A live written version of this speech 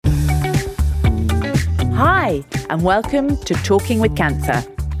Hi, and welcome to Talking with Cancer.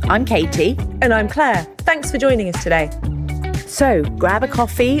 I'm Katie. And I'm Claire. Thanks for joining us today. So, grab a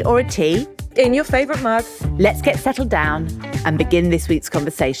coffee or a tea. In your favourite mug. Let's get settled down and begin this week's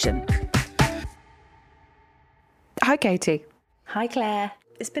conversation. Hi, Katie. Hi, Claire.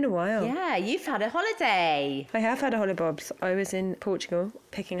 It's been a while. Yeah, you've had a holiday. I have had a holiday, Bobs. I was in Portugal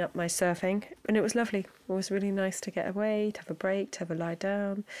picking up my surfing, and it was lovely. It was really nice to get away, to have a break, to have a lie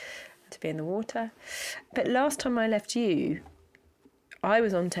down, to be in the water. But last time I left you, I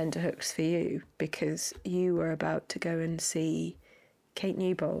was on tenterhooks for you because you were about to go and see Kate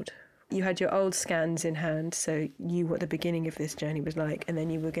Newbold. You had your old scans in hand, so you knew what the beginning of this journey was like, and then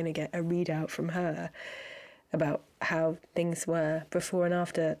you were going to get a readout from her about how things were before and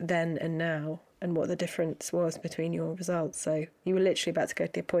after then and now, and what the difference was between your results. So you were literally about to go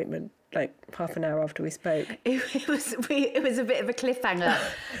to the appointment like half an hour after we spoke. It was a bit of a cliffhanger,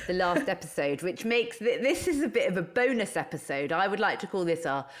 the last episode, which makes this is a bit of a bonus episode. I would like to call this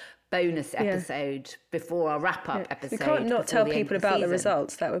our bonus episode before our wrap-up episode. We can't not tell people about the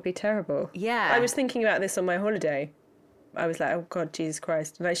results. That would be terrible. Yeah. I was thinking about this on my holiday. I was like, oh, God, Jesus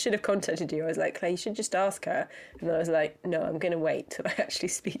Christ. And I should have contacted you. I was like, Claire, you should just ask her. And then I was like, no, I'm going to wait till I actually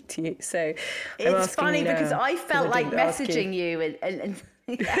speak to you. So it's funny because I felt like messaging you and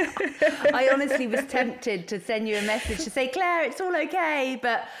yeah. I honestly was tempted to send you a message to say, Claire, it's all okay.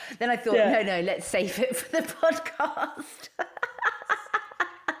 But then I thought, no, let's save it for the podcast.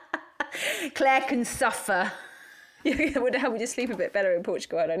 Claire can suffer. It would help me just sleep a bit better in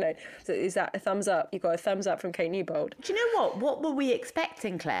Portugal. I don't know. So is that a thumbs up? You got a thumbs up from Kate Newbold. Do you know what? What were we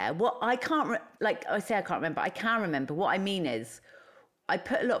expecting, Claire? What I can't I say I can't remember. I can remember. What I mean is, I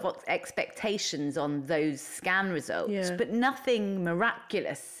put a lot of expectations on those scan results, but nothing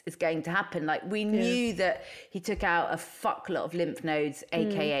miraculous is going to happen. Like we knew that he took out a fuck lot of lymph nodes,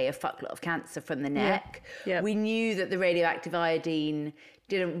 aka a fuck lot of cancer from the neck. Yeah. We knew that the radioactive iodine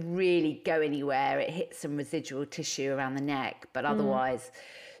didn't really go anywhere. It hit some residual tissue around the neck, but otherwise.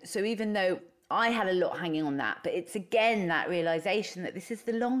 So even though I had a lot hanging on that, but it's again that realisation that this is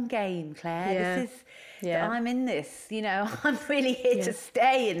the long game, Claire. This is that I'm in this, I'm really here to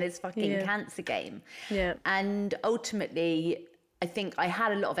stay in this fucking cancer game. Yeah. And ultimately, I think I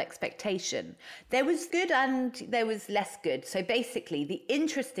had a lot of expectation. There was good and there was less good. So basically, the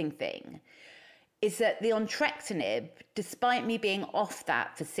interesting thing is that the entrectinib, despite me being off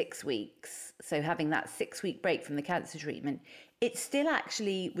that for 6 weeks, so having that 6-week break from the cancer treatment, it still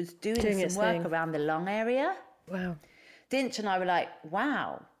actually was doing some work around the lung area. Wow. Dinch and I were like,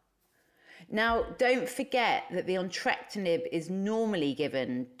 wow. Now, don't forget that the entrectinib is normally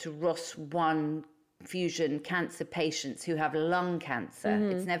given to ROS1 fusion cancer patients who have lung cancer.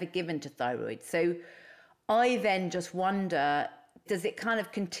 It's never given to thyroid. So I then just wonder, does it kind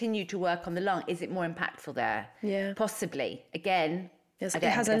of continue to work on the lung? Is it more impactful there? Yeah. Possibly. Again, it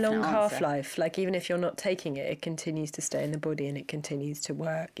has a long half-life. Like even if you're not taking it, it continues to stay in the body and it continues to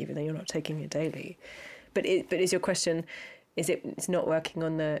work, even though you're not taking it daily. But is your question, it's working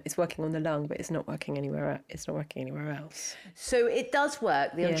on the lung, but it's not working anywhere. It's not working anywhere else. So it does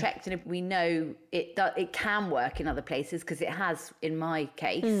work. The entrectinib, we know it can work in other places because it has in my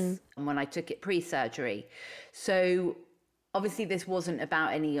case, and when I took it pre-surgery. So obviously, this wasn't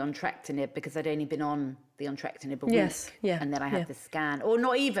about any entrectinib because I'd only been on the entrectinib a week. And then I had the scan. Or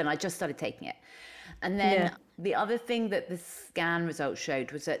not even, I just started taking it. And then the other thing that the scan results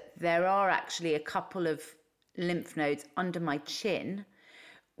showed was that there are actually a couple of lymph nodes under my chin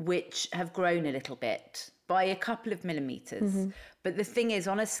which have grown a little bit by a couple of millimetres. But the thing is,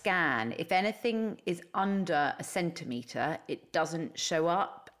 on a scan, if anything is under a centimetre, it doesn't show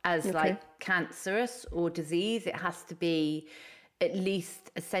up as cancerous or disease. It has to be at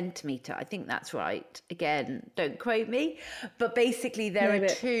least a centimetre. I think that's right. Again, don't quote me. But basically there are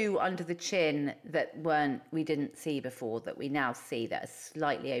two under the chin that we didn't see before that we now see that are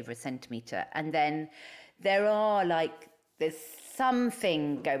slightly over a centimetre. And then there are there's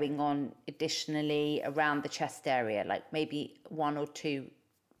something going on additionally around the chest area, like maybe 1 or 2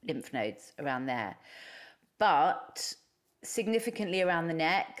 lymph nodes around there. But significantly around the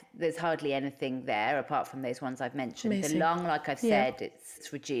neck, there's hardly anything there apart from those ones I've mentioned. Amazing. The lung, like I've said,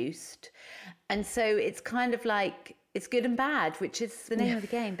 it's reduced. And so it's kind of like, it's good and bad, which is the name of the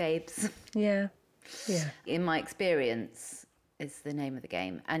game, babes. Yeah. Yeah. In my experience, is the name of the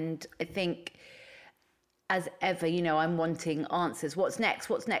game. And I think, as ever, I'm wanting answers. What's next?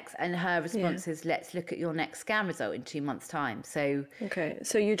 And her response is, let's look at your next scan result in 2 months' time. So okay,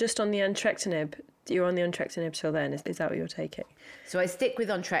 so you're just on the entrectinib. You're on the entrectinib till then. Is that what you're taking? So I stick with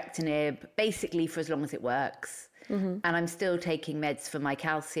entrectinib basically for as long as it works. And I'm still taking meds for my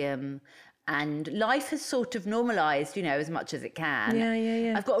calcium And life has sort of normalised, as much as it can.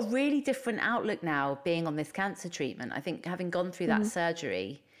 Yeah. I've got a really different outlook now being on this cancer treatment. I think having gone through that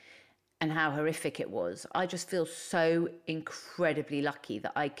surgery and how horrific it was, I just feel so incredibly lucky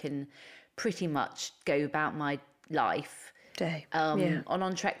that I can pretty much go about my life on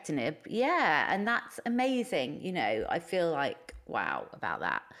entrectinib. Yeah, and that's amazing. I feel like, wow, about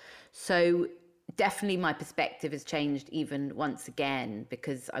that. So definitely my perspective has changed even once again,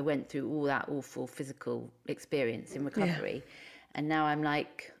 because I went through all that awful physical experience in recovery. And now I'm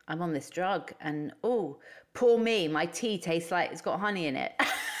like, I'm on this drug and, oh, poor me, my tea tastes like it's got honey in it.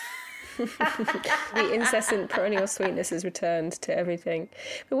 The incessant perennial sweetness has returned to everything.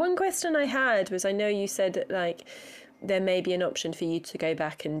 But one question I had was, I know you said that, like, there may be an option for you to go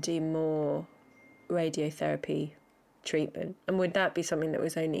back and do more radiotherapy treatment. And would that be something that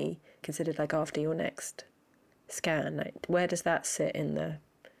was only considered like after your next scan? Like, where does that sit in the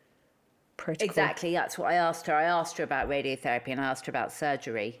protocol? Exactly, that's what I asked her. I asked her about radiotherapy and I asked her about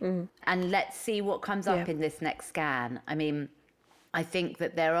surgery. And let's see what comes up in this next scan. I mean, I think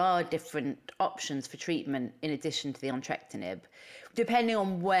that there are different options for treatment in addition to the entrectinib, depending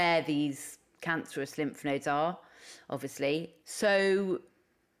on where these cancerous lymph nodes are, obviously. So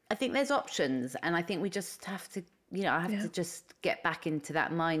I think there's options, and I think we just have to, I have to just get back into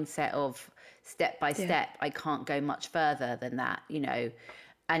that mindset of step by step. I can't go much further than that,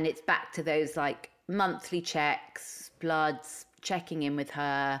 and it's back to those like monthly checks, bloods, checking in with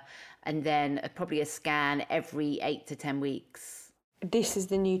her, and then probably a scan every 8 to 10 weeks. This is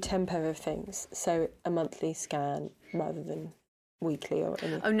the new tempo of things. So a monthly scan rather than weekly or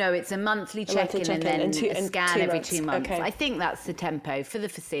anything. Oh no, it's a monthly check-in and then a scan every 2 months. Okay. I think that's the tempo for the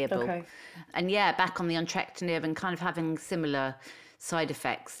foreseeable. Okay. And back on the entrectinib and kind of having similar side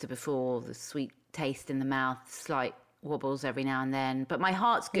effects to before, the sweet taste in the mouth, slight wobbles every now and then. But my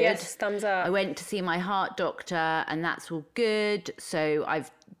heart's good. Yes, thumbs up. I went to see my heart doctor and that's all good. So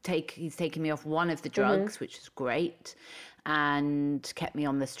he's taken me off one of the drugs, which is great, and kept me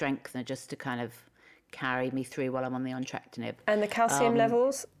on the strengthener just to kind of carry me through while I'm on the entrectinib. And the calcium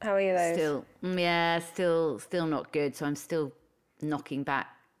levels, how are you those? Still not good. So I'm still knocking back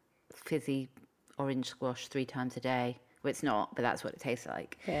fizzy orange squash 3 times a day. Well, it's not, but that's what it tastes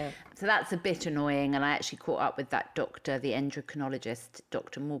like. Yeah. So that's a bit annoying. And I actually caught up with that doctor, the endocrinologist,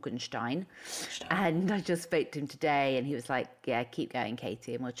 Dr. Morgenstein. And I just spoke to him today and he was like, yeah, keep going,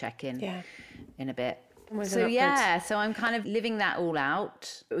 Katie, and we'll check in in a bit. So I'm kind of living that all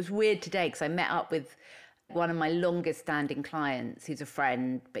out. It was weird today because I met up with one of my longest standing clients. He's a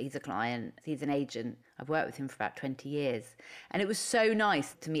friend, but he's a client. He's an agent. I've worked with him for about 20 years. And it was so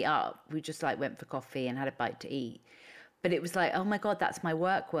nice to meet up. We just went for coffee and had a bite to eat. But it was like, oh my God, that's my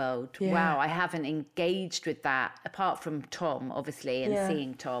work world. Yeah. Wow, I haven't engaged with that, apart from Tom, obviously, and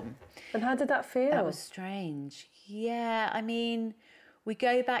seeing Tom. And how did that feel? That was strange. Yeah, I mean, we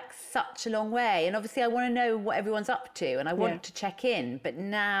go back such a long way. And obviously I want to know what everyone's up to and I want to check in. But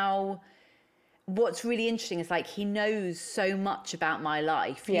now what's really interesting is he knows so much about my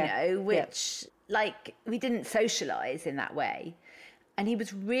life, which we didn't socialise in that way. And he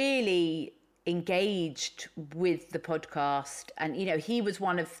was really engaged with the podcast. And, he was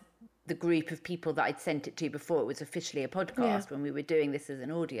one of the group of people that I'd sent it to before it was officially a podcast when we were doing this as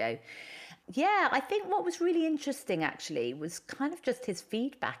an audio. Yeah, I think what was really interesting actually was kind of just his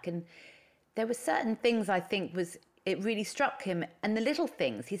feedback. And there were certain things I think it really struck him. And the little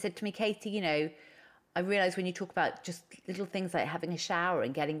things, he said to me, Katie, I realise when you talk about just little things like having a shower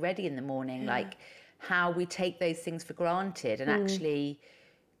and getting ready in the morning, like how we take those things for granted. And actually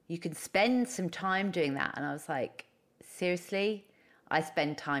you can spend some time doing that. And I was like, seriously? I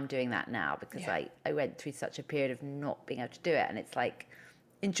spend time doing that now because I went through such a period of not being able to do it. And it's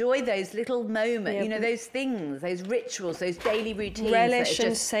enjoy those little moments, those things, those rituals, those daily routines. Relish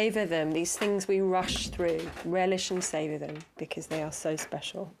and savour them. These things we rush through. Relish and savour them because they are so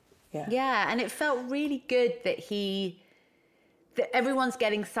special. Yeah. Yeah, and it felt really good that everyone's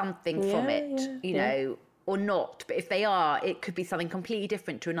getting something from it, or not. But if they are, it could be something completely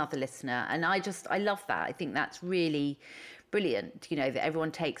different to another listener. And I love that. I think that's really brilliant, that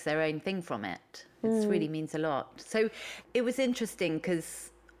everyone takes their own thing from it. It really means a lot. So it was interesting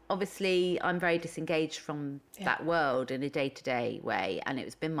because obviously I'm very disengaged from that world in a day-to-day way, and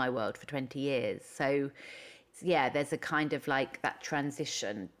it's been my world for 20 years. So there's a kind of that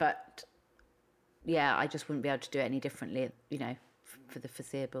transition, but I just wouldn't be able to do it any differently, for the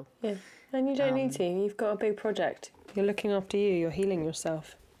foreseeable. Yeah, and you don't need to. You've got a big project. You're looking after you. You're healing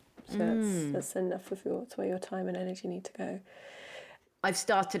yourself. So that's enough of that's where your time and energy need to go. I've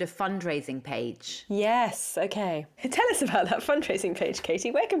started a fundraising page. Yes, okay. Tell us about that fundraising page, Katie.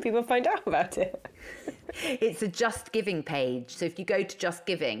 Where can people find out about it? It's a Just Giving page. So if you go to Just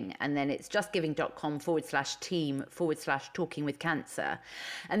Giving, and then it's justgiving.com/team/talking with cancer.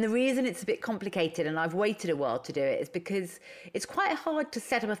 And the reason it's a bit complicated, and I've waited a while to do it, is because it's quite hard to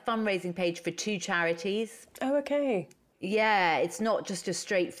set up a fundraising page for 2 charities. Oh, okay. Yeah, it's not just a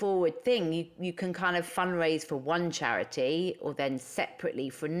straightforward thing. You can kind of fundraise for one charity or then separately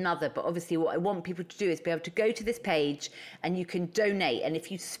for another. But obviously what I want people to do is be able to go to this page and you can donate. And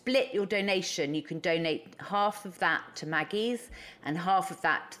if you split your donation, you can donate half of that to Maggie's and half of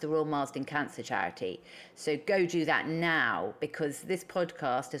that to the Royal Marsden Cancer Charity. So go do that now, because this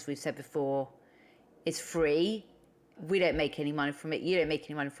podcast, as we've said before, is free. We don't make any money from it. You don't make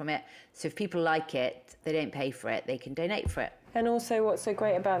any money from it. So if people like it, they don't pay for it. They can donate for it. And also what's so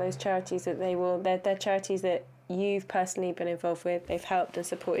great about those charities that they're charities that you've personally been involved with. They've helped and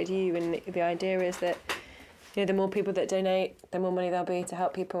supported you. And the idea is that, you know, the more people that donate, the more money there'll be to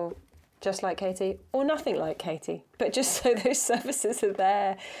help people just like Katie, or nothing like Katie. But just so those services are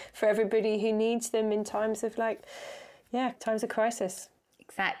there for everybody who needs them in times of times of crisis.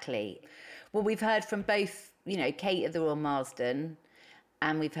 Exactly. Well, we've heard from both, you know, Kate at the Royal Marsden,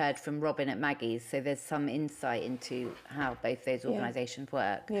 and we've heard from Robin at Maggie's. So there's some insight into how both those organisations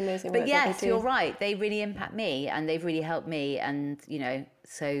work. The amazing but work yes, that they do. you're right. They really impact me, and they've really helped me. And, you know,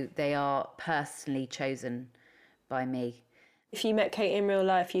 so they are personally chosen by me. If you met Kate in real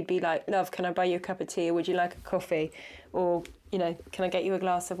life, you'd be like, love, can I buy you a cup of tea? Or would you like a coffee? Or, you know, can I get you a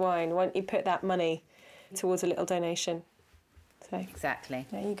glass of wine? Why don't you put that money towards a little donation? So, exactly.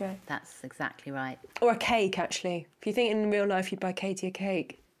 There you go. That's exactly right. Or a cake, actually. If you think in real life you'd buy Katie a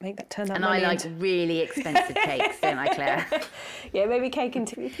cake, make that turn that and money I like really expensive cakes, don't I, Claire? Yeah, maybe cake and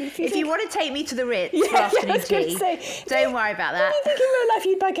tea. If you want to take me to the Ritz for afternoon tea, don't worry about that. You think in real life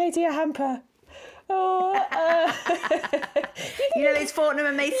you'd buy Katie a hamper? Or, you know those Fortnum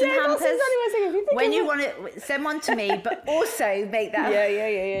and Mason hampers? That's exactly what I was thinking. When you want to send one to me, but also make that.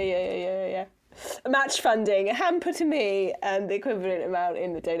 Yeah. Match funding, a hamper to me, and the equivalent amount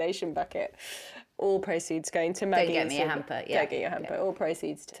in the donation bucket. All proceeds going to Maggie's. Don't get me a hamper. Yeah. Don't get you a hamper. All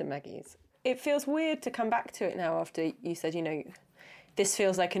proceeds to Maggie's. It feels weird to come back to it now after you said, you know, this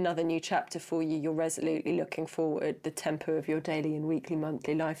feels like another new chapter for you. You're resolutely looking forward. The tempo of your daily and weekly,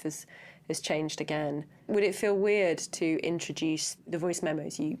 monthly life has changed again. Would it feel weird to introduce the voice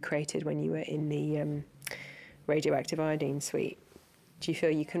memos you created when you were in the radioactive iodine suite? Do you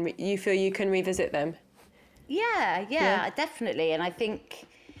feel you can revisit them? Yeah, definitely. And I think,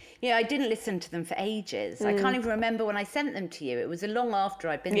 you know, I didn't listen to them for ages. I can't even remember when I sent them to you. It was a long after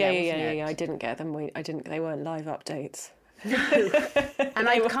I'd been there, wasn't it? Yeah. I didn't get them. They weren't live updates. No. And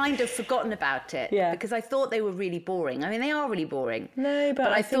I'd kind of forgotten about it because I thought they were really boring. I mean, they are really boring. No,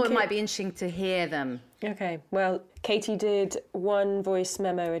 but I thought it might be interesting to hear them. Okay, well, Katie did one voice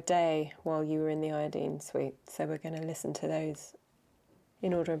memo a day while you were in the iodine suite, so we're going to listen to those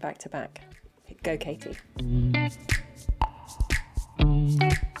in order and back to back. Go, Katie.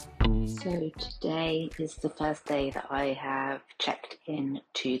 So today is the first day that I have checked in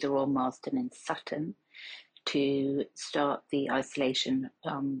to the Royal Marsden in Sutton to start the isolation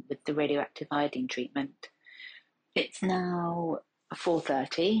with the radioactive iodine treatment. It's now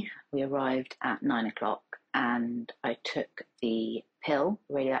 4:30. We arrived at 9 o'clock and I took the pill,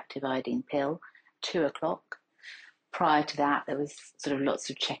 radioactive iodine pill, 2 o'clock. Prior to that, there was sort of lots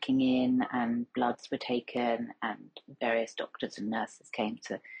of checking in and bloods were taken and various doctors and nurses came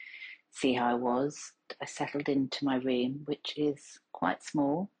to see how I was. I settled into my room, which is quite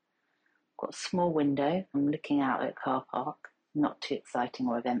small. Got a small window. I'm looking out at a car park, not too exciting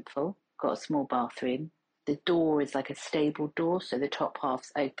or eventful. Got a small bathroom. The door is like a stable door, so the top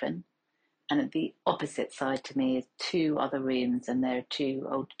half's open. And at the opposite side to me is 2 other rooms, and there are 2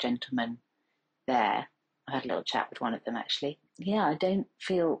 older gentlemen there. I had a little chat with one of them, actually. Yeah, I don't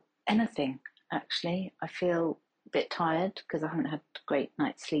feel anything, actually. I feel a bit tired because I haven't had a great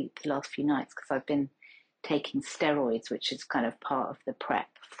night's sleep the last few nights because I've been taking steroids, which is kind of part of the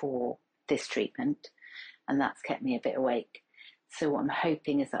prep for this treatment, and that's kept me a bit awake. So what I'm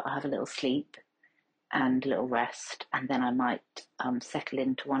hoping is that I'll have a little sleep and a little rest, and then I might settle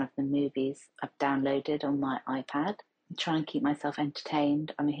into one of the movies I've downloaded on my iPad and try and keep myself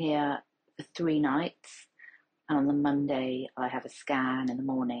entertained. I'm here for 3 nights, and on the Monday I have a scan in the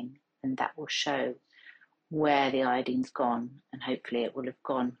morning, and that will show where the iodine's gone, and hopefully it will have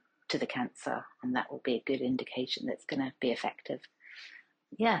gone to the cancer, and that will be a good indication that it's going to be effective.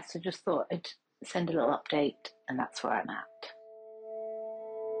 Yeah, so just thought I'd send a little update, and that's where I'm at.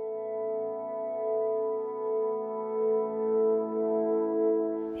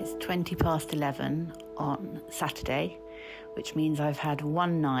 is 20 past 11 on Saturday, which means I've had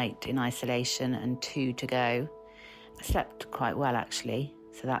one night in isolation and 2 to go. I slept quite well, actually,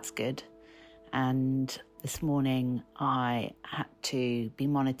 so that's good. And this morning I had to be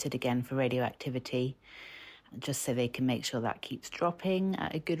monitored again for radioactivity, just so they can make sure that keeps dropping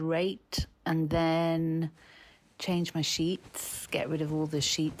at a good rate. And then change my sheets, get rid of all the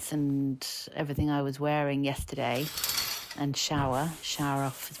sheets and everything I was wearing yesterday, and shower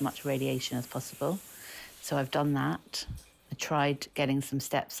off as much radiation as possible. So I've done that. I tried getting some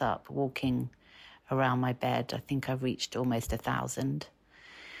steps up, walking around my bed. I think I've reached almost 1,000.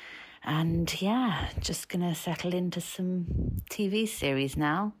 And yeah, just gonna settle into some TV series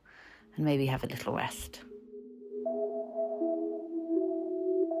now and maybe have a little rest.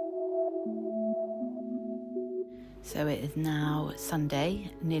 So it is now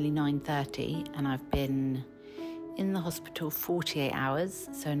Sunday, nearly 9:30, and I've been in the hospital 48 hours,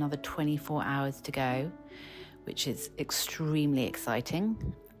 so another 24 hours to go, which is extremely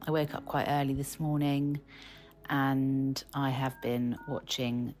exciting. I woke up quite early this morning and I have been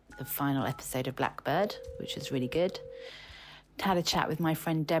watching the final episode of Blackbird, which is really good. Had a chat with my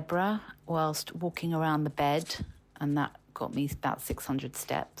friend Deborah whilst walking around the bed, and that got me about 600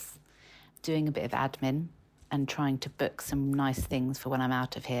 steps, doing a bit of admin and trying to book some nice things for when I'm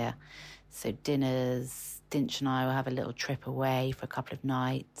out of here. So dinners, Dinch and I will have a little trip away for a couple of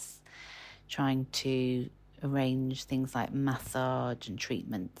nights, trying to arrange things like massage and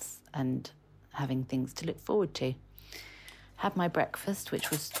treatments and having things to look forward to. Had my breakfast, which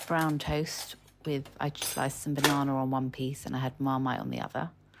was brown toast with, I sliced some banana on one piece and I had Marmite on the other.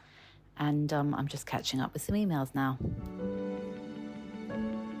 And I'm just catching up with some emails now.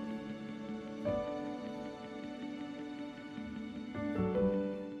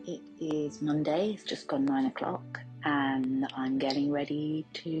 It's Monday, it's just gone 9 o'clock, and I'm getting ready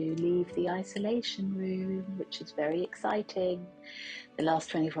to leave the isolation room, which is very exciting. The last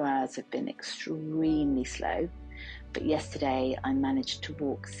 24 hours have been extremely slow, but yesterday I managed to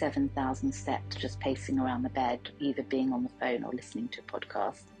walk 7,000 steps just pacing around the bed, either being on the phone or listening to a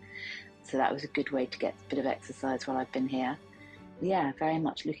podcast. So that was a good way to get a bit of exercise while I've been here. Yeah, very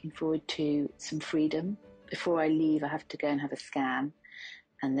much looking forward to some freedom. Before I leave, I have to go and have a scan,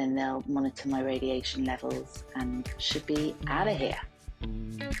 and then they'll monitor my radiation levels and should be out of here.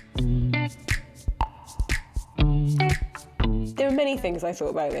 There are many things I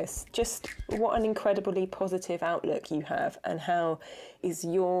thought about this. Just what an incredibly positive outlook you have, and how is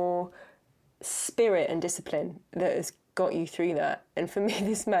your spirit and discipline that has got you through that. And for me,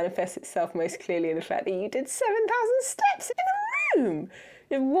 this manifests itself most clearly in the fact that you did 7,000 steps in a room.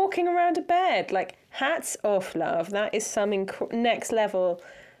 You're walking around a bed. Like, hats off, love. That is some next level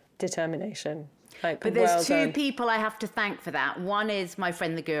determination. Like, but there's two people I have to thank for that. One is my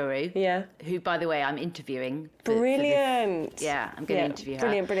friend the Guru, who, by the way, I'm interviewing. Brilliant. I'm going to interview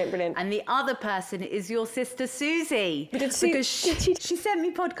her. Brilliant. And the other person is your sister Susie. Because she sent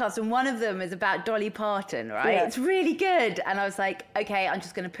me podcasts, and one of them is about Dolly Parton, right? Yeah. It's really good. And I was like, okay, I'm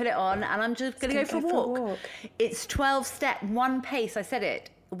just going to put it on, and I'm just going to go for a walk. It's 12 steps, one pace. I said it.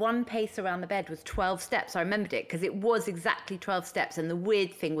 One pace around the bed was 12 steps. I remembered it because it was exactly 12 steps. And the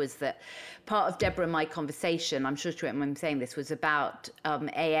weird thing was that part of Deborah and my conversation, I'm sure she won't mind saying this, was about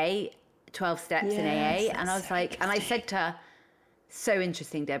AA, 12 steps in AA. And I was like, and I said to her, so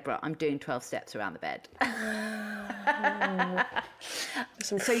interesting, Deborah, I'm doing 12 steps around the bed.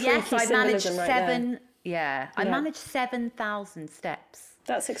 So yes, I managed I managed 7,000 steps.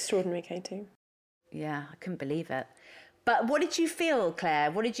 That's extraordinary, Katie. Yeah, I couldn't believe it. But what did you feel,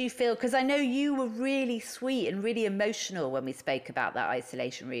 Claire? What did you feel? Because I know you were really sweet and really emotional when we spoke about that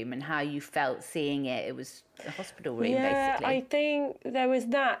isolation room and how you felt seeing it. It was a hospital room, basically. Yeah, I think there was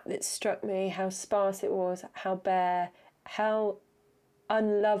that struck me, how sparse it was, how bare, how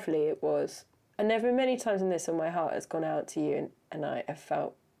unlovely it was. And there were many times in this when my heart has gone out to you, and I have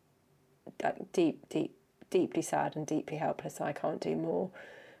felt deeply sad and deeply helpless. I can't do more.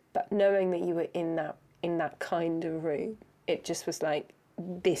 But knowing that you were in that kind of room, it just was like,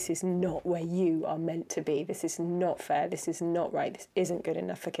 this is not where you are meant to be. This is not fair. This is not right. This isn't good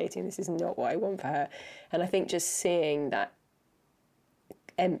enough for Katie, and this is not what I want for her. And I think just seeing that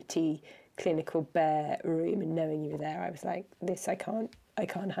empty, clinical, bare room and knowing you were there, I was like, I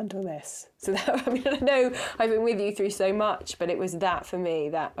can't handle this. So that, I mean, I know I've been with you through so much, but it was that for me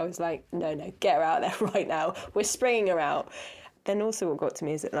that I was like, no, get her out there right now. We're springing her out. Then also what got to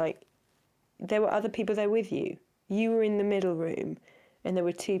me is that, like, there were other people there with you. You were in the middle room, and there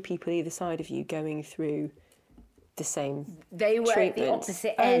were two people either side of you going through the same They were treatment? at the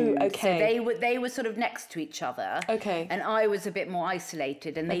opposite end. Oh, okay. So they were sort of next to each other. Okay. And I was a bit more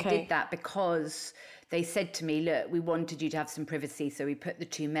isolated. And they did that because they said to me, look, we wanted you to have some privacy, so we put the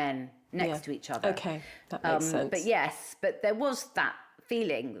two men next to each other. Okay, that makes sense. But yes, but there was that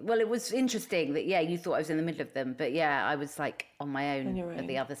feeling. Well, it was interesting that, you thought I was in the middle of them. But I was like on my own at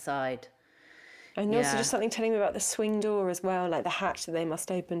the other side. And also just something telling me about the swing door as well, like the hatch that they must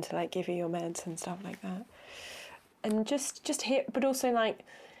open to like give you your meds and stuff like that. And just hear, but also like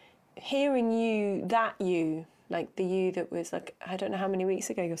hearing you, like the you that was like, I don't know how many weeks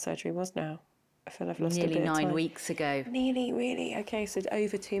ago your surgery was now. I feel I've lost Nearly a bit of time. 9 weeks ago. Nearly, really? Okay, so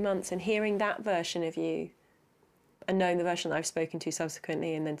over 2 months. And hearing that version of you and knowing the version that I've spoken to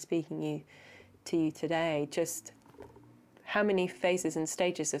subsequently and then speaking to you today, just how many phases and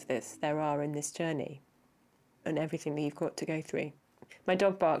stages of this there are in this journey and everything that you've got to go through. My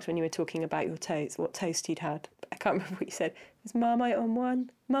dog barked when you were talking about your toast, what toast you'd had. I can't remember what you said. It was Marmite on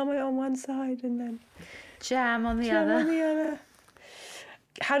one side and then jam on the other.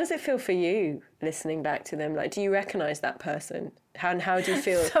 How does it feel for you listening back to them? Like, do you recognise that person? How do you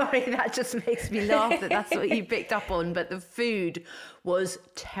feel? Sorry, that just makes me laugh that that's what you picked up on. But the food was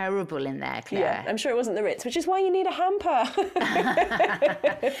terrible in there, Claire. Yeah, I'm sure it wasn't the Ritz, which is why you need a hamper.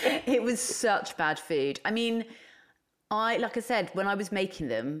 It was such bad food. I mean, like I said, when I was making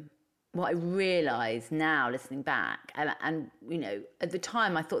them, what I realise now, listening back, and at the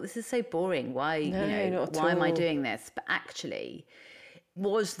time I thought, this is so boring. Why, why am I doing this? But actually,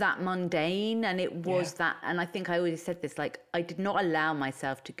 was that mundane, and it was that, and I think I always said this, like, I did not allow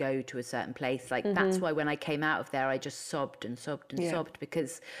myself to go to a certain place. Like, that's why when I came out of there, I just sobbed and sobbed and sobbed,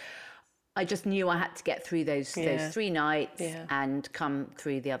 because I just knew I had to get through those 3 nights and come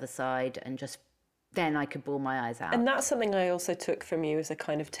through the other side, and just then I could bawl my eyes out. And that's something I also took from you as a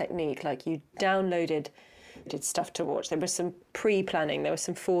kind of technique. Like, you did stuff to watch. There was some pre-planning, there was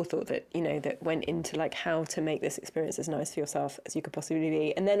some forethought that, that went into like how to make this experience as nice for yourself as you could possibly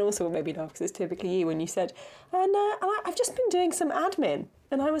be. And then also what made me laugh, because it's typically you, when you said, and I've just been doing some admin.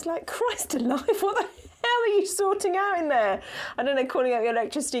 And I was like, Christ alive, what the hell are you sorting out in there? I don't know, calling out your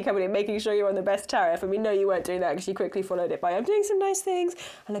electricity company and making sure you're on the best tariff. And we know you weren't doing that because you quickly followed it by, I'm doing some nice things,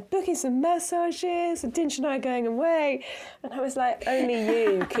 and I'm booking some massages, and Dinch and I are going away. And I was like, only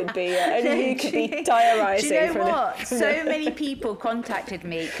you could be diarising. Do you know what? So many people contacted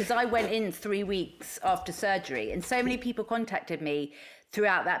me, because I went in 3 weeks after surgery, and so many people contacted me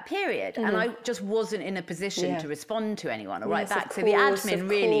throughout that period, and I just wasn't in a position to respond to anyone or write back. So the admin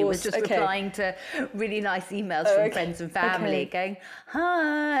really was just replying to really nice emails from friends and family going,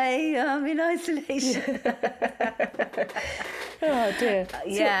 hi, I'm in isolation. Oh dear.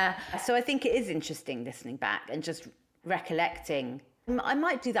 So I think it is interesting listening back and just recollecting. I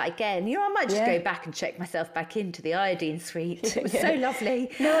might do that again. I might just go back and check myself back into the iodine suite. It was so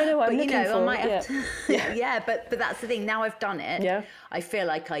lovely. No, I know what I'm looking for. I might have to. But that's the thing. Now I've done it. I feel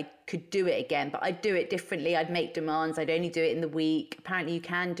like I could do it again, but I'd do it differently. I'd make demands. I'd only do it in the week. Apparently, you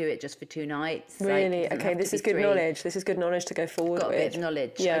can do it just for 2 nights. Really? Okay, this is good knowledge. This is good knowledge to go forward with. Got a bit of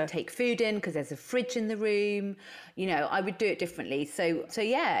knowledge. I'd take food in because there's a fridge in the room. I would do it differently. So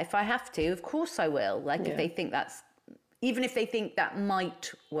if I have to, of course I will. Like if they think even if they think that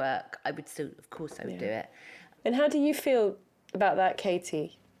might work, I would still, of course I would do it. And how do you feel about that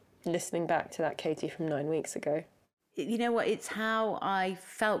Katie, listening back to that Katie from 9 weeks ago? You know what? It's how I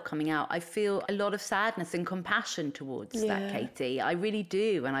felt coming out. I feel a lot of sadness and compassion towards that Katie. I really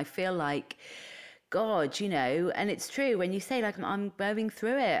do. And I feel like, God, and it's true when you say, like, I'm going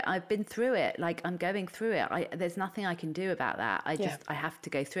through it. I've been through it. Like, I'm going through it. There's nothing I can do about that. I have to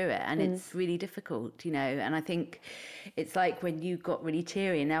go through it. And it's really difficult, and I think it's like when you got really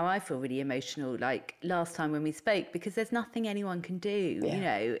teary, and now I feel really emotional, like last time when we spoke, because there's nothing anyone can do,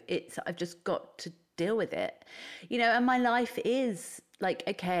 I've just got to deal with it, and my life is like,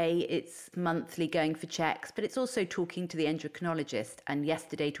 okay, it's monthly going for checks, but it's also talking to the endocrinologist, and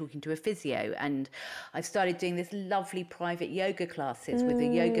yesterday talking to a physio. And I've started doing this lovely private yoga classes with a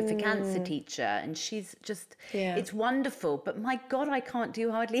yoga for cancer teacher. And she's just, it's wonderful. But my God, I can't do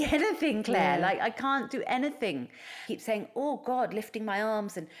hardly anything, Claire. Like, I can't do anything. I keep saying, oh God, lifting my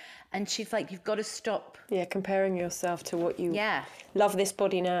arms. And she's like, you've got to stop. Yeah, comparing yourself to what you love this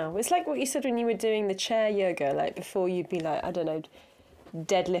body now. It's like what you said when you were doing the chair yoga. Like, before you'd be like, I don't know,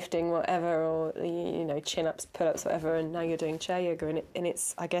 deadlifting whatever, or chin-ups, pull-ups, whatever, and now you're doing chair yoga, and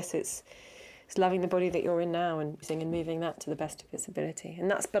it's I guess it's loving the body that you're in now and moving that to the best of its ability.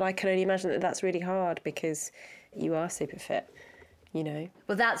 But I can only imagine that that's really hard, because you are super fit you know.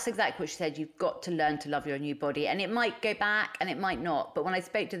 Well, that's exactly what she said. You've got to learn to love your new body. And it might go back and it might not. But when I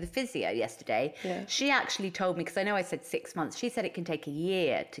spoke to the physio yesterday, she actually told me, because I know I said 6 months, she said it can take a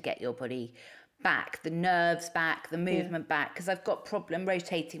year to get your body back, the nerves back, the movement back, because I've got problem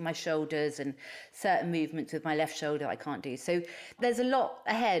rotating my shoulders and certain movements with my left shoulder I can't do. So there's a lot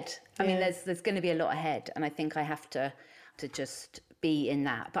ahead. I mean, there's going to be a lot ahead. And I think I have to just be in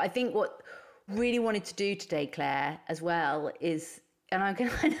that. But I think what really wanted to do today, Claire, as well, is, and I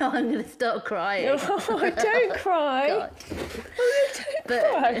know I'm going to start crying. Oh, don't cry. Don't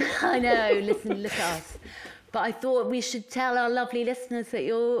cry. I know, listen to us. But I thought we should tell our lovely listeners that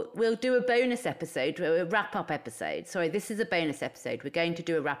we'll do a bonus episode, a wrap-up episode. Sorry, this is a bonus episode. We're going to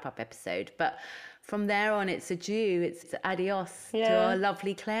do a wrap-up episode. But from there on, it's adieu. It's adios to our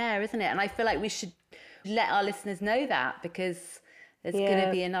lovely Claire, isn't it? And I feel like we should let our listeners know that, because there's going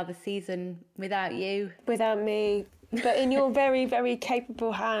to be another season without you. Without me. But in your very, very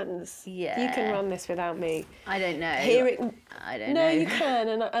capable hands. Yeah. You can run this without me. I don't know. I don't know. No, you can.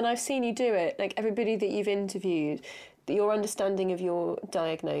 And I've seen you do it. Like, everybody that you've interviewed, your understanding of your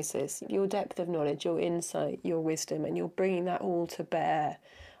diagnosis, your depth of knowledge, your insight, your wisdom, and you're bringing that all to bear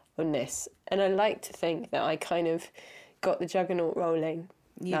on this. And I like to think that I kind of got the juggernaut rolling.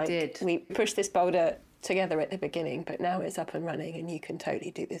 You did. We pushed this boulder together at the beginning, but now it's up and running and you can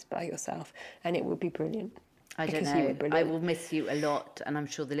totally do this by yourself and it will be brilliant. I don't know. I will miss you a lot and I'm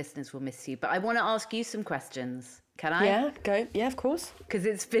sure the listeners will miss you. But I want to ask you some questions. Can I? Yeah, go. Yeah, of course. Because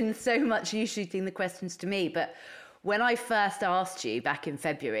it's been so much you shooting the questions to me. But when I first asked you back in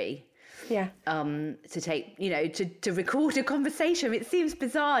February, to take, to record a conversation, it seems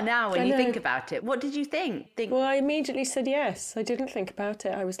bizarre now when you think about it. What did you think? Well, I immediately said yes. I didn't think about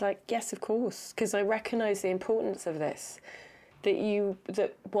it. I was like, yes, of course, because I recognise the importance of this. We've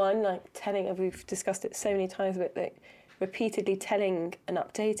discussed it so many times, but that repeatedly telling and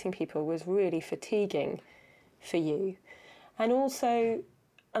updating people was really fatiguing for you. And also,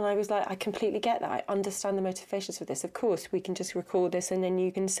 and I was like, I completely get that. I understand the motivations for this. Of course, we can just record this and then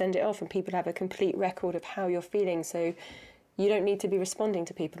you can send it off and people have a complete record of how you're feeling. So you don't need to be responding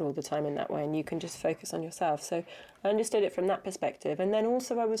to people all the time in that way and you can just focus on yourself. So I understood it from that perspective. And then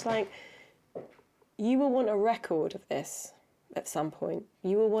also I was like, you will want a record of this at some point.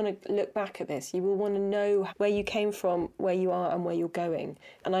 You will want to look back at this. You will want to know where you came from, where you are and where you're going.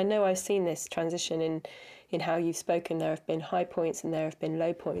 And I know I've seen this transition in how you've spoken. There have been high points and there have been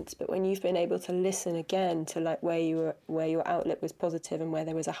low points. But when you've been able to listen again to like where your outlet was positive and where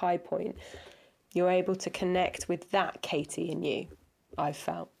there was a high point, you're able to connect with that Katie in you. I've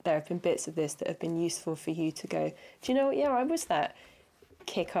felt there have been bits of this that have been useful for you to go, do you know what? Yeah, I was that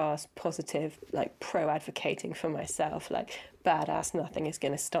kick-ass, positive, like pro-advocating for myself, like badass, nothing is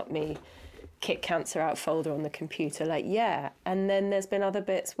going to stop me, kick cancer out folder on the computer, like, yeah. And then there's been other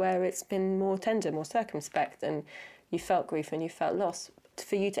bits where it's been more tender, more circumspect, and you felt grief and you felt loss.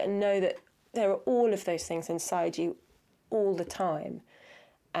 For you to know that there are all of those things inside you all the time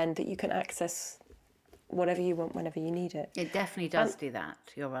and that you can access whatever you want whenever you need it. It definitely does do that,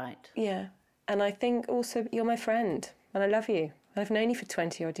 you're right. Yeah. And I think also you're my friend and I love you. I've known you for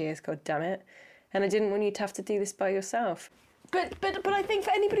 20 odd years, God damn it. And I didn't want you to have to do this by yourself. But I think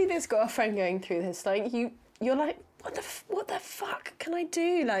for anybody that's got a friend going through this, like you're like, what the fuck can I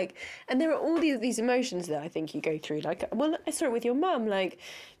do? Like, and there are all these emotions that I think you go through. Like, well, I saw it with your mum, like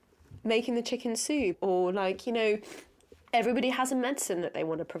making the chicken soup, or like, everybody has a medicine that they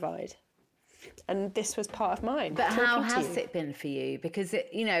want to provide. And this was part of mine. But how has it been for you? Because,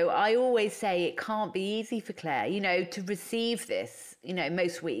 I always say it can't be easy for Claire, to receive this,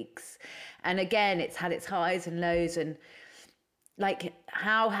 most weeks. And again, it's had its highs and lows. And like,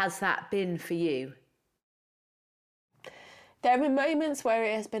 how has that been for you? There have been moments where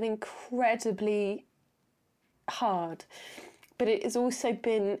it has been incredibly hard. But it has also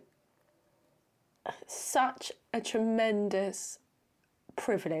been such a tremendous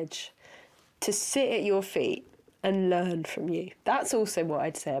privilege to sit at your feet and learn from you. That's also what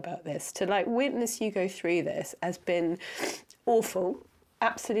I'd say about this. To like witness you go through this has been awful,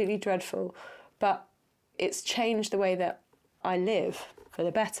 absolutely dreadful, but it's changed the way that I live for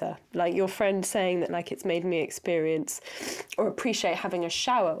the better. Like your friend saying that like it's made me experience or appreciate having a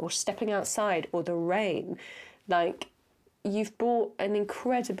shower or stepping outside or the rain. Like you've brought an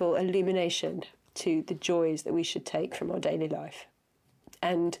incredible illumination to the joys that we should take from our daily life.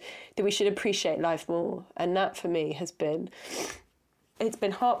 And that we should appreciate life more. And that for me it's been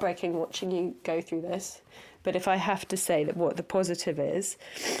heartbreaking watching you go through this. But if I have to say that what the positive is,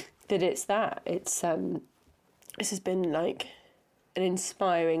 that it's that. It's this has been like an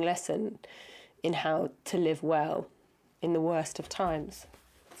inspiring lesson in how to live well in the worst of times.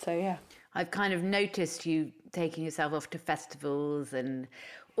 So, yeah. I've kind of noticed you taking yourself off to festivals and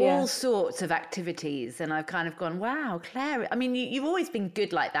all sorts of activities. And I've kind of gone, wow, Claire. I mean, you've always been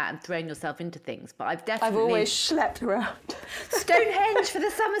good like that and thrown yourself into things. But I've always schlepped around. Stonehenge for the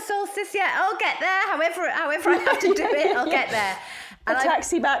summer solstice. Yeah, I'll get there. However I have to do it, I'll get there. And a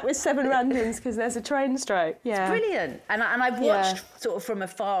taxi back with 7 randoms because there's a train strike. Yeah. It's brilliant. And I've watched sort of from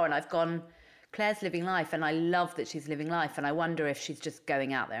afar and I've gone, Claire's living life, and I love that she's living life, and I wonder if she's just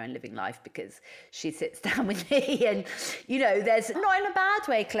going out there and living life because she sits down with me and, there's, not in a bad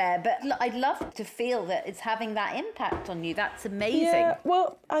way, Claire, but I'd love to feel that it's having that impact on you. That's amazing. Yeah,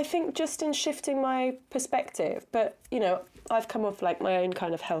 well, I think just in shifting my perspective, but, I've come off like my own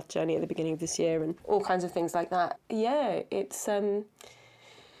kind of health journey at the beginning of this year and all kinds of things like that. Yeah, it's,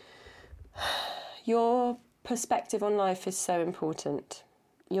 your perspective on life is so important.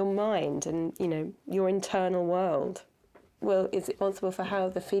 Your mind and, your internal world is responsible for how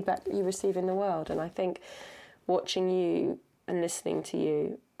the feedback that you receive in the world. And I think watching you and listening to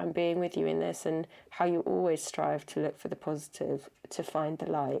you and being with you in this and how you always strive to look for the positive, to find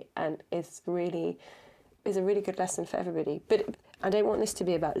the light, and is a really good lesson for everybody. But I don't want this to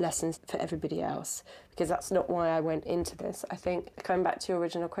be about lessons for everybody else, because that's not why I went into this. I think, coming back to your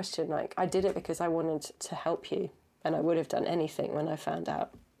original question, like, I did it because I wanted to help you. And I would have done anything when I found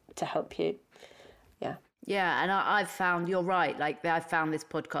out to help you. Yeah. Yeah, and I've found, you're right, like I've found this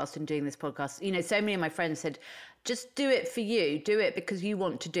podcast and doing this podcast, so many of my friends said, just do it for you, do it because you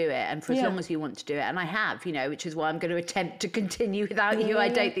want to do it and for as long as you want to do it. And I have, which is why I'm going to attempt to continue without you. I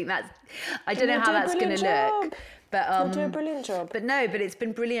don't know how that's going to look. But you'll do a brilliant job. But it's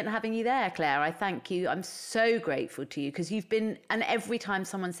been brilliant having you there, Claire. I thank you. I'm so grateful to you because you've been, and every time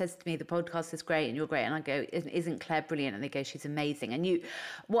someone says to me, the podcast is great and you're great, and I go, isn't Claire brilliant? And they go, she's amazing. And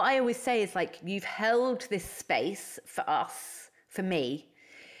what I always say is like, you've held this space for us, for me.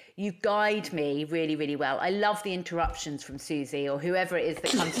 You guide me really, really well. I love the interruptions from Susie or whoever it is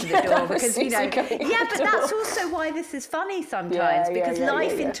that comes to the door because, but that's also why this is funny sometimes because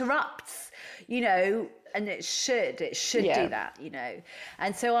life interrupts, and it should do that,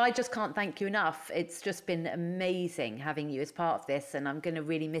 And so I just can't thank you enough. It's just been amazing having you as part of this, and I'm going to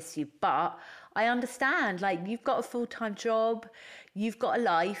really miss you. But I understand, like, you've got a full-time job, you've got a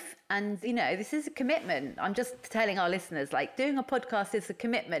life, and, this is a commitment. I'm just telling our listeners, like, doing a podcast is a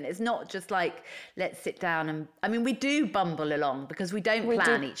commitment. It's not just like, let's sit down and, I mean, we do bumble along because we don't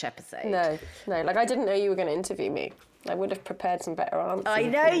plan each episode. No, like, I didn't know you were going to interview me. I would have prepared some better answers. I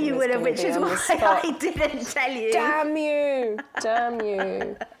know you would have, which is why I didn't tell you. Damn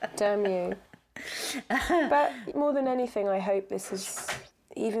you. But more than anything, I hope this is,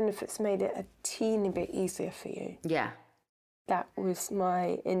 even if it's made it a teeny bit easier for you. Yeah. That was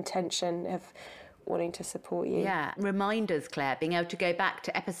my intention of wanting to support you. Yeah. Reminders, Claire, being able to go back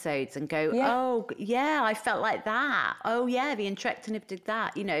to episodes and go, oh, yeah, I felt like that. Oh, yeah, the entrectinib did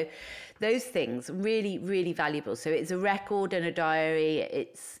that. Those things, really, really valuable. So it's a record and a diary.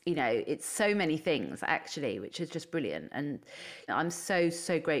 It's, it's so many things, actually, which is just brilliant. And I'm so,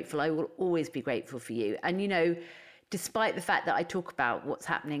 so grateful. I will always be grateful for you. And, despite the fact that I talk about what's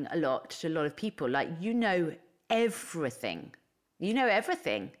happening a lot to a lot of people, like, everything. You know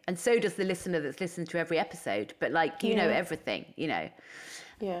everything. And so does the listener that's listened to every episode. But, like, you know everything,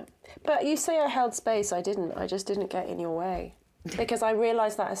 Yeah. But you say I held space. I didn't. I just didn't get in your way. Because I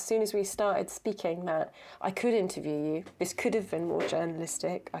realised that as soon as we started speaking that I could interview you. This could have been more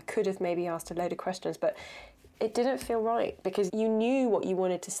journalistic. I could have maybe asked a load of questions. But it didn't feel right because you knew what you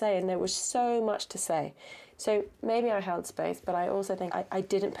wanted to say and there was so much to say. So maybe I held space, but I also think I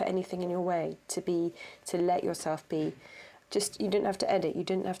didn't put anything in your way to let yourself be. Just, you didn't have to edit, you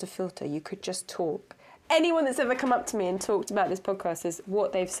didn't have to filter, you could just talk. Anyone that's ever come up to me and talked about this podcast is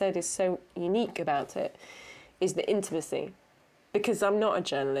what they've said is so unique about it is the intimacy. Because I'm not a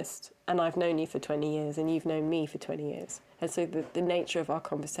journalist and I've known you for 20 years and you've known me for 20 years. And so the nature of our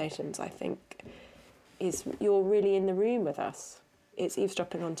conversations, I think, is you're really in the room with us. It's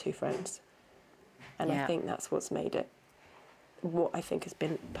eavesdropping on two friends. And I think that's what's made it what I think has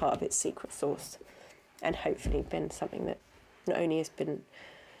been part of its secret sauce and hopefully been something that not only has been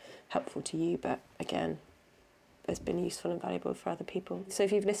helpful to you, but again, has been useful and valuable for other people. So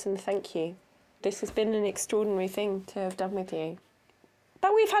if you've listened, thank you. This has been an extraordinary thing to have done with you.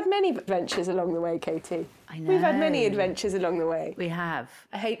 But we've had many adventures along the way, Katie. I know. We've had many adventures along the way. We have.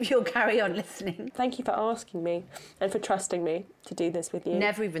 I hope you'll carry on listening. Thank you for asking me and for trusting me to do this with you.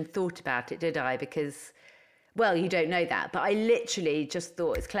 Never even thought about it, did I? Because, well, you don't know that, but I literally just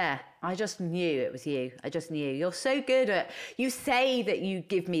thought, it's Claire. I just knew it was you. I just knew. You're so good at, you say that you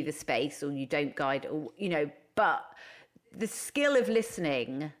give me the space or you don't guide, or, but the skill of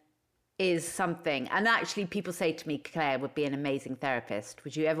listening is something. And actually, people say to me, Claire would be an amazing therapist.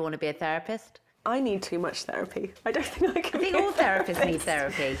 Would you ever want to be a therapist? I need too much therapy. I don't think I can. I think all therapists need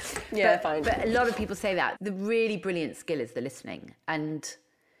therapy. Yeah, fine. But a lot of people say that. The really brilliant skill is the listening. And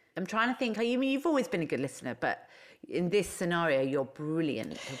I'm trying to think, you've always been a good listener, but in this scenario, you're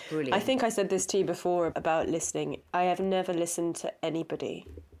brilliant. You're brilliant. I think I said this to you before about listening. I have never listened to anybody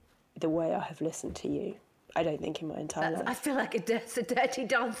the way I have listened to you. I don't think in my entire life. I feel like it's a Dirty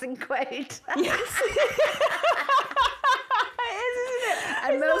Dancing quote. Yes.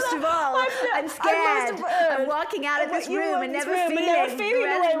 And most of all, I'm scared. I'm walking out of this room and never feeling the rest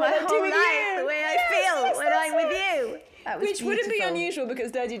of my whole life the way I feel when I'm with you. Which wouldn't be unusual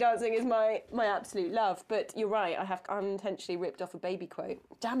because Dirty Dancing is my absolute love. But you're right, I have unintentionally ripped off a baby quote.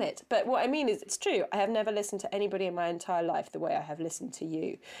 Damn it. But what I mean is, it's true. I have never listened to anybody in my entire life the way I have listened to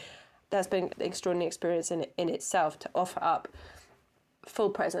you. That's been an extraordinary experience in itself, to offer up full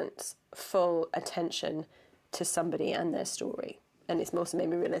presence, full attention to somebody and their story. And it's also made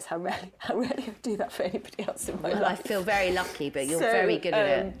me realise how rarely I do that for anybody else in my life. I feel very lucky, but you're very good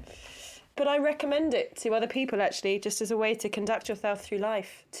at it. But I recommend it to other people, actually, just as a way to conduct yourself through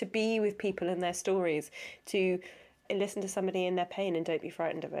life, to be with people and their stories, to listen to somebody in their pain and don't be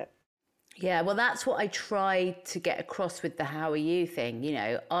frightened of it. Yeah, well, that's what I try to get across with the how are you thing,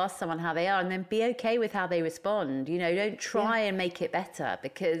 ask someone how they are and then be okay with how they respond. Don't try and make it better,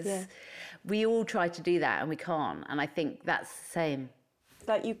 because we all try to do that and we can't. And I think that's the same.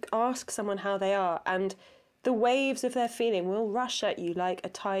 Like, you ask someone how they are and the waves of their feeling will rush at you like a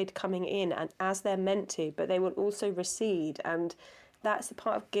tide coming in, and as they're meant to, but they will also recede. And that's the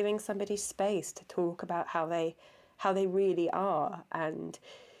part of giving somebody space to talk about how they really are. And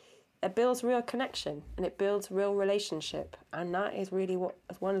it builds real connection and it builds real relationship. And that is really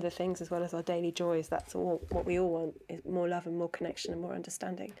one of the things, as well as our daily joys, that's all what we all want, is more love and more connection and more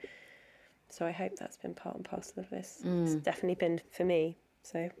understanding. So I hope that's been part and parcel of this. It's definitely been for me.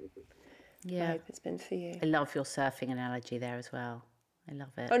 So I hope it's been for you. I love your surfing analogy there as well. I love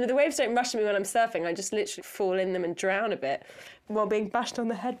it. Oh no, the waves don't rush me when I'm surfing. I just literally fall in them and drown a bit while being bashed on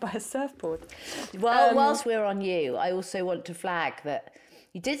the head by a surfboard. Well, whilst we're on you, I also want to flag that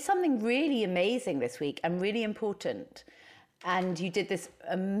you did something really amazing this week and really important. And you did this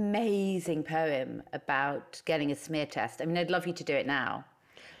amazing poem about getting a smear test. I mean, I'd love you to do it now.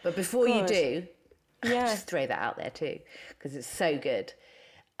 But before you do, just throw that out there too, because it's so good.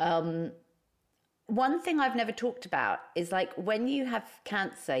 One thing I've never talked about is, like, when you have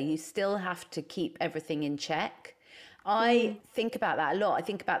cancer, you still have to keep everything in check. I think about that a lot. I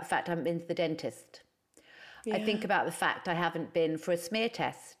think about the fact I haven't been to the dentist. Yeah. I think about the fact I haven't been for a smear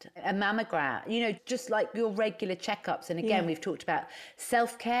test, a mammogram, just like your regular checkups. And again, we've talked about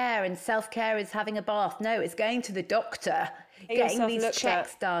self-care, and self-care is having a bath. No, it's going to the doctor, getting these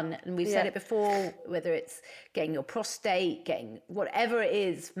checks done. And we've said it before, whether it's getting your prostate, getting whatever it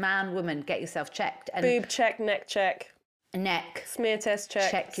is, man, woman, get yourself checked. And boob check, neck check. Neck. Smear test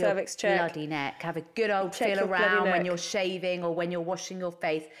check cervix check. Bloody neck. Have a good old feel around when you're shaving or when you're washing your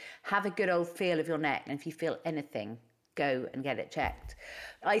face. Have a good old feel of your neck. And if you feel anything, go and get it checked.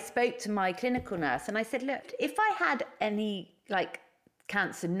 I spoke to my clinical nurse and I said, look, if I had any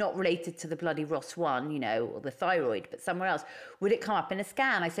cancer not related to the bloody ROS1, or the thyroid, but somewhere else, would it come up in a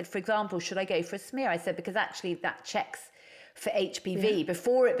scan? I said, for example, should I go for a smear? I said, because actually that checks for HPV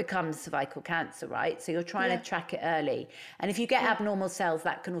before it becomes cervical cancer, right? So you're trying to track it early. And if you get abnormal cells,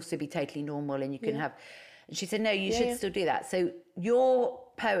 that can also be totally normal, and you can have... And she said, no, you should still do that. So your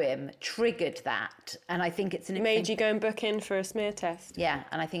poem triggered that, and I think it's... Made you go and book in for a smear test. Yeah,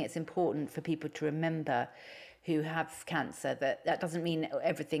 and I think it's important for people to remember who have cancer that doesn't mean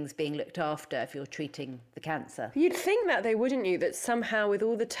everything's being looked after if you're treating the cancer. You'd think that though, wouldn't you? That somehow with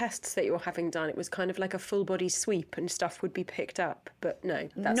all the tests that you're having done, it was kind of like a full body sweep and stuff would be picked up. But no,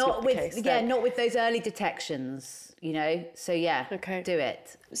 that's not the case. Yeah, not with those early detections, So do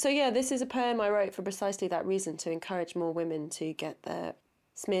it. So this is a poem I wrote for precisely that reason, to encourage more women to get their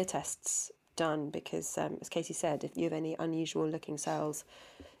smear tests done, because as Katie said, if you have any unusual looking cells,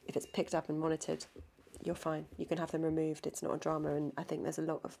 if it's picked up and monitored, you're fine. You can have them removed. It's not a drama. And I think there's a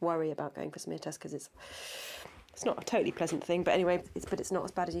lot of worry about going for smear tests because it's not a totally pleasant thing. But anyway, it's not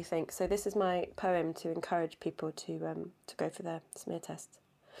as bad as you think. So this is my poem to encourage people to go for their smear tests.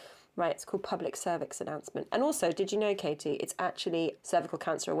 Right, it's called Public Cervix Announcement. And also, did you know, Katie, it's actually Cervical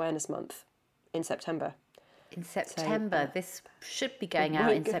Cancer Awareness Month in September. In September? So, this should be going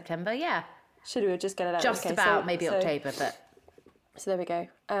out in September, yeah. Should we just get it out? Just about, maybe October, but... So there we go.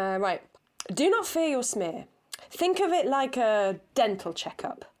 Right. Do not fear your smear. Think of it like a dental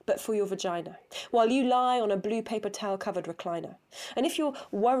checkup. but for your vagina, while you lie on a blue paper towel-covered recliner. And if you're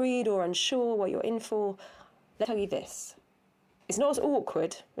worried or unsure what you're in for, let me tell you this. It's not as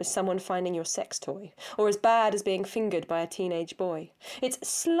awkward as someone finding your sex toy, or as bad as being fingered by a teenage boy. It's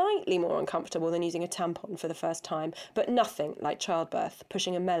slightly more uncomfortable than using a tampon for the first time, but nothing like childbirth,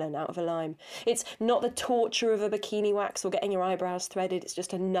 pushing a melon out of a lime. It's not the torture of a bikini wax or getting your eyebrows threaded. It's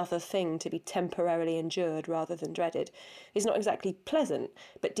just another thing to be temporarily endured rather than dreaded. It's not exactly pleasant,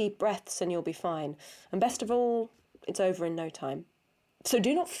 but deep breaths and you'll be fine. And best of all, it's over in no time. So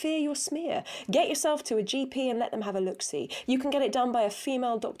do not fear your smear. Get yourself to a GP and let them have a look-see. You can get it done by a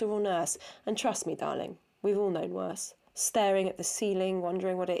female doctor or nurse. And trust me, darling, we've all known worse. Staring at the ceiling,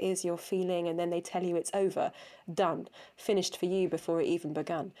 wondering what it is you're feeling, and then they tell you it's over, done, finished for you before it even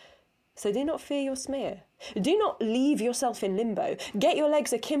begun. So do not fear your smear. Do not leave yourself in limbo. Get your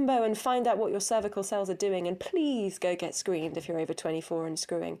legs akimbo and find out what your cervical cells are doing, and please go get screened if you're over 24 and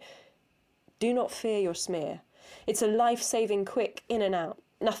screwing. Do not fear your smear. It's a life-saving quick in and out,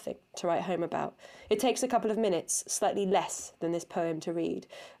 nothing to write home about. It takes a couple of minutes, slightly less than this poem to read.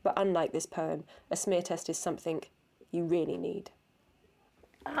 But unlike this poem, a smear test is something you really need.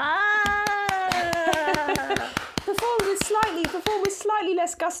 Performed with slightly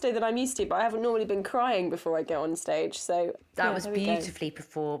less gusto than I'm used to, but I haven't normally been crying before I go on stage. So that was beautifully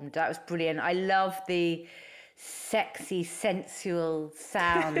performed. That was brilliant. I love the sexy, sensual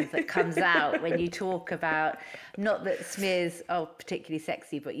sound that comes out when you talk about, not that smears are particularly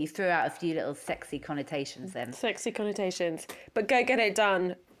sexy, but you threw out a few little sexy connotations then. Sexy connotations. But go get it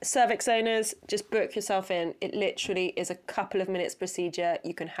done. Cervix owners, just book yourself in. It literally is a couple of minutes procedure.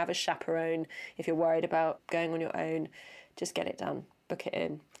 You can have a chaperone if you're worried about going on your own. Just get it done. Book it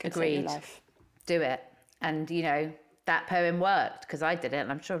in. Agreed. Do it. And, you know, that poem worked because I did it,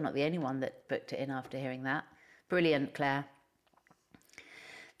 and I'm sure I'm not the only one that booked it in after hearing that. Brilliant, Claire.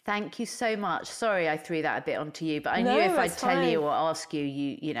 Thank you so much. Sorry I threw that a bit onto you, but I knew if I'd tell you or ask you,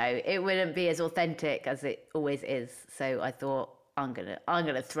 you know, it wouldn't be as authentic as it always is. So I thought, I'm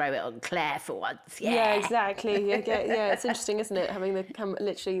gonna throw it on Claire for once. Yeah, exactly. Yeah, it's interesting, isn't it? Having the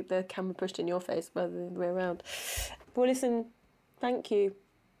camera pushed in your face rather than the way around. Well, listen, thank you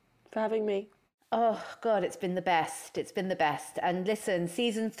for having me. Oh, God, it's been the best. It's been the best. And listen,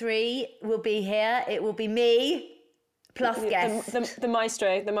 season 3 will be here. It will be me plus guest. The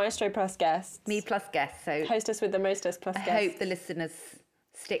maestro plus guest. Me plus guest. So hostess with the mostest plus guest. I hope the listeners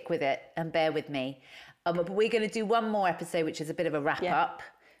stick with it and bear with me. But we're going to do one more episode, which is a bit of a wrap-up.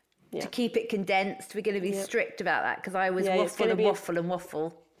 Yeah. To keep it condensed, we're going to be strict about that because I always waffle. It's going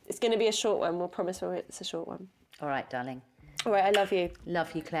to be a short one. We'll promise it's a short one. All right, darling. All right, I love you.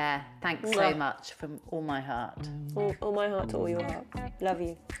 Love you, Claire. Thanks so much from all my heart. All my heart to all your heart. Love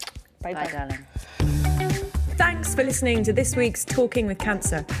you. Bye, darling. Thanks for listening to this week's Talking with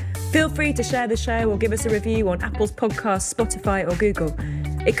Cancer. Feel free to share the show or give us a review on Apple's podcast, Spotify or Google.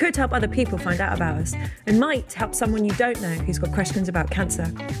 It could help other people find out about us and might help someone you don't know who's got questions about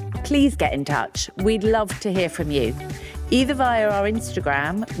cancer. Please get in touch. We'd love to hear from you. Either via our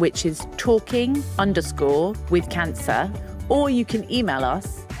Instagram, which is talking_with-cancer, or you can email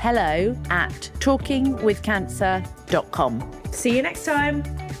us hello@talkingwithcancer.com. See you next time.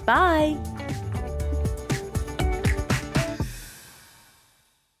 Bye.